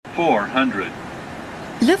400.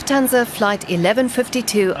 Lufthansa Flight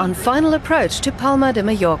 1152 on final approach to Palma de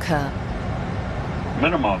Mallorca.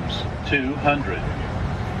 Minimums 200.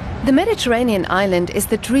 The Mediterranean island is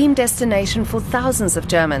the dream destination for thousands of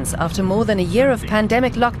Germans after more than a year of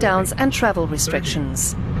pandemic lockdowns and travel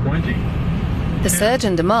restrictions. 20. The surge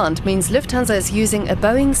in demand means Lufthansa is using a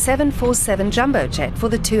Boeing 747 jumbo jet for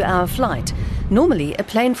the 2-hour flight, normally a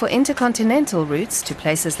plane for intercontinental routes to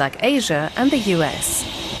places like Asia and the US.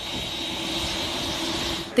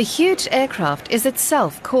 The huge aircraft is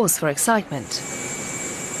itself cause for excitement.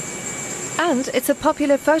 And it's a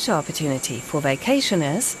popular photo opportunity for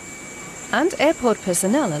vacationers and airport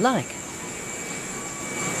personnel alike.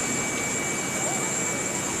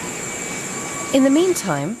 In the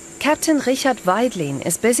meantime, Captain Richard Weidlin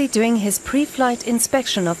is busy doing his pre-flight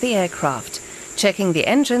inspection of the aircraft, checking the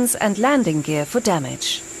engines and landing gear for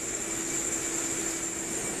damage.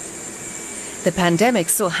 The pandemic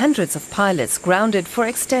saw hundreds of pilots grounded for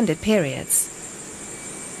extended periods.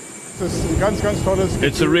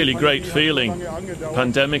 It's a really great feeling. The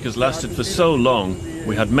pandemic has lasted for so long.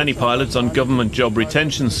 We had many pilots on government job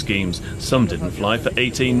retention schemes. Some didn't fly for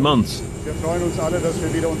 18 months.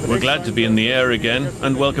 We're glad to be in the air again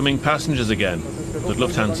and welcoming passengers again. But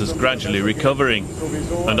Lufthansa's gradually recovering.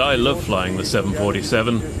 And I love flying the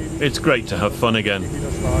 747. It's great to have fun again.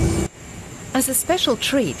 As a special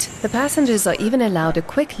treat, the passengers are even allowed a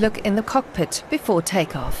quick look in the cockpit before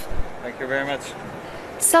takeoff. Thank you very much.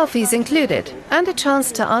 Selfies included, and a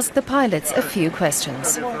chance to ask the pilots a few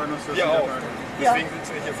questions.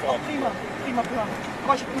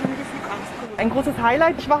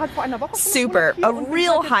 Super, a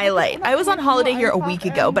real highlight. I was on holiday here a week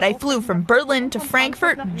ago, but I flew from Berlin to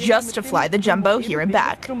Frankfurt just to fly the jumbo here and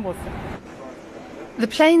back. The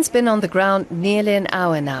plane's been on the ground nearly an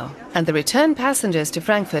hour now, and the return passengers to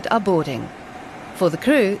Frankfurt are boarding. For the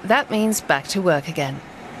crew, that means back to work again.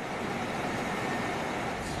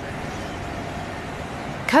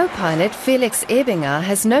 Co-pilot Felix Ebinger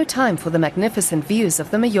has no time for the magnificent views of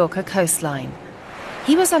the Mallorca coastline.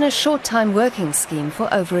 He was on a short-time working scheme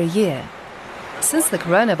for over a year. Since the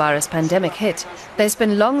coronavirus pandemic hit, there's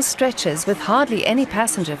been long stretches with hardly any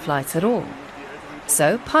passenger flights at all.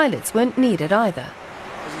 So pilots weren't needed either.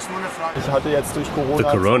 The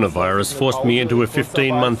coronavirus forced me into a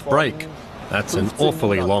 15-month break. That's an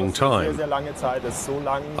awfully long time.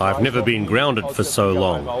 I've never been grounded for so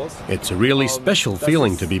long. It's a really special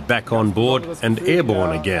feeling to be back on board and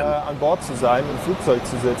airborne again.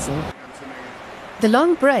 The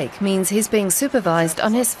long break means he's being supervised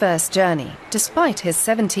on his first journey, despite his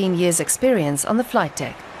 17 years' experience on the flight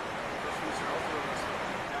deck.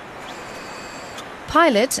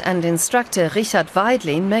 Pilot and instructor Richard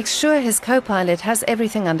Weidlin makes sure his co-pilot has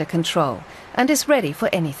everything under control and is ready for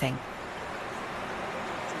anything.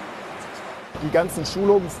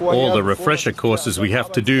 All the refresher courses we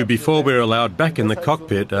have to do before we're allowed back in the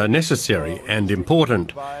cockpit are necessary and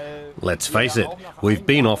important. Let's face it, we've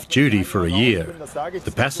been off duty for a year.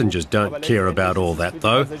 The passengers don't care about all that,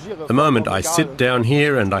 though. The moment I sit down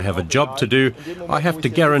here and I have a job to do, I have to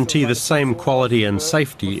guarantee the same quality and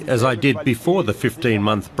safety as I did before the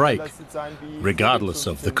 15-month break, regardless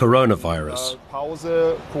of the coronavirus.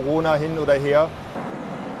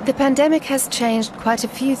 The pandemic has changed quite a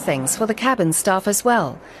few things for the cabin staff as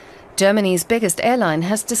well. Germany's biggest airline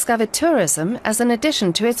has discovered tourism as an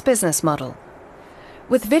addition to its business model.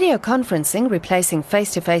 With video conferencing replacing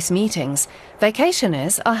face-to-face meetings,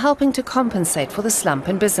 vacationers are helping to compensate for the slump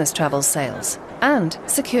in business travel sales and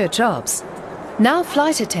secure jobs. Now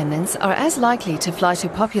flight attendants are as likely to fly to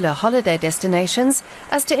popular holiday destinations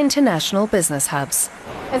as to international business hubs.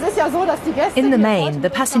 In the main, the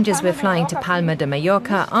passengers we're flying to Palma de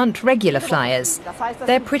Mallorca aren't regular flyers.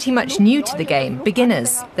 They're pretty much new to the game,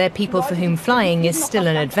 beginners. They're people for whom flying is still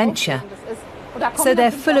an adventure. So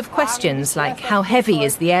they're full of questions like how heavy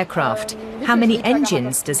is the aircraft? How many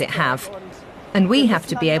engines does it have? And we have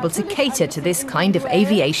to be able to cater to this kind of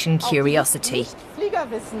aviation curiosity.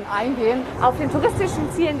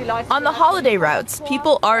 On the holiday routes,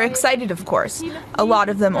 people are excited, of course. A lot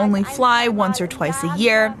of them only fly once or twice a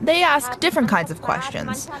year. They ask different kinds of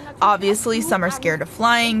questions. Obviously, some are scared of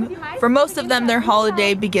flying. For most of them, their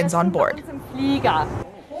holiday begins on board.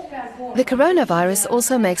 The coronavirus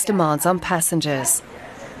also makes demands on passengers.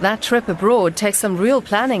 That trip abroad takes some real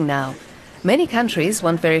planning now. Many countries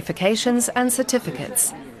want verifications and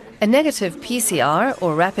certificates. A negative PCR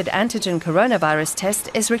or rapid antigen coronavirus test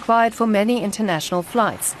is required for many international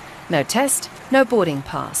flights. No test, no boarding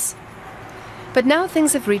pass. But now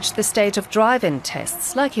things have reached the stage of drive-in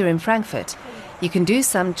tests, like here in Frankfurt. You can do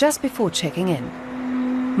some just before checking in.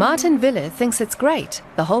 Martin Wille thinks it's great.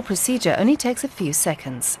 The whole procedure only takes a few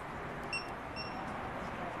seconds.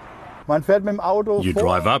 You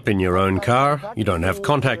drive up in your own car. You don't have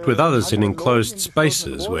contact with others in enclosed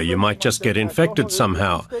spaces where you might just get infected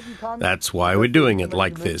somehow. That's why we're doing it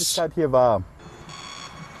like this. The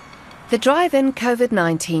drive-in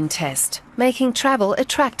COVID-19 test, making travel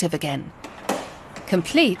attractive again.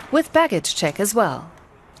 Complete with baggage check as well.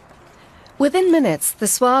 Within minutes, the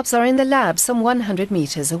swabs are in the lab some 100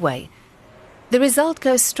 meters away. The result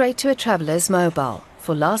goes straight to a traveller's mobile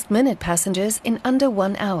for last-minute passengers in under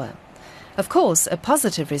 1 hour. Of course, a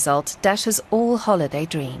positive result dashes all holiday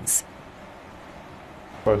dreams.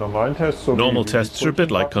 Normal tests are a bit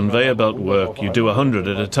like conveyor belt work. You do 100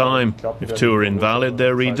 at a time. If 2 are invalid,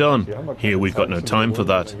 they're redone. Here we've got no time for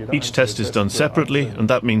that. Each test is done separately, and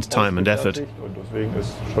that means time and effort.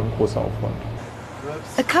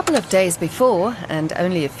 A couple of days before, and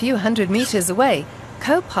only a few hundred meters away,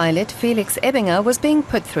 co-pilot Felix Ebinger was being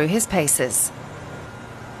put through his paces.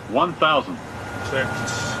 1,000.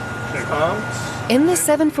 In the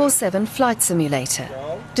 747 flight simulator.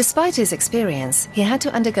 Despite his experience, he had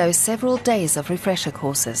to undergo several days of refresher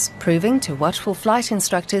courses, proving to watchful flight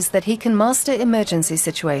instructors that he can master emergency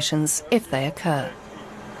situations if they occur.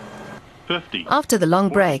 50. After the long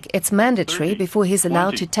break, it's mandatory before he's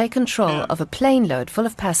allowed to take control of a plane load full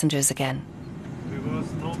of passengers again.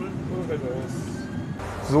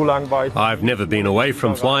 I've never been away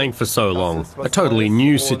from flying for so long. A totally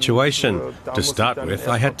new situation. To start with,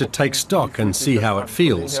 I had to take stock and see how it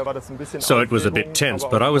feels. So it was a bit tense,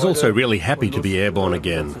 but I was also really happy to be airborne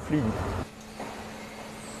again.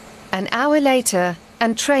 An hour later,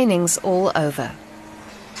 and training's all over.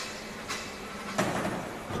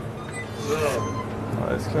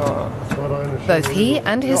 Both he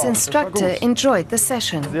and his instructor enjoyed the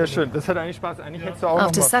session.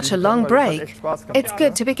 After such a long break, it's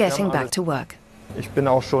good to be getting back to work.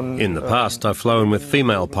 In the past, I've flown with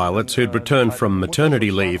female pilots who'd returned from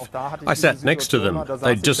maternity leave. I sat next to them.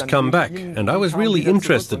 They'd just come back, and I was really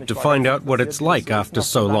interested to find out what it's like after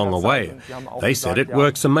so long away. They said it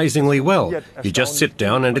works amazingly well. You just sit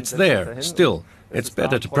down and it's there, still. It's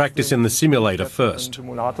better to practice in the simulator first.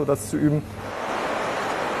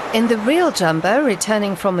 In the real jumbo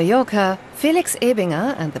returning from Mallorca, Felix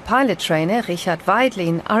Ebinger and the pilot trainer Richard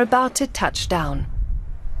Weidlin are about to touch down.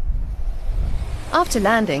 After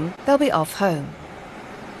landing, they'll be off home.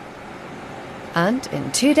 And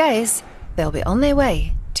in 2 days, they'll be on their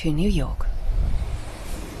way to New York.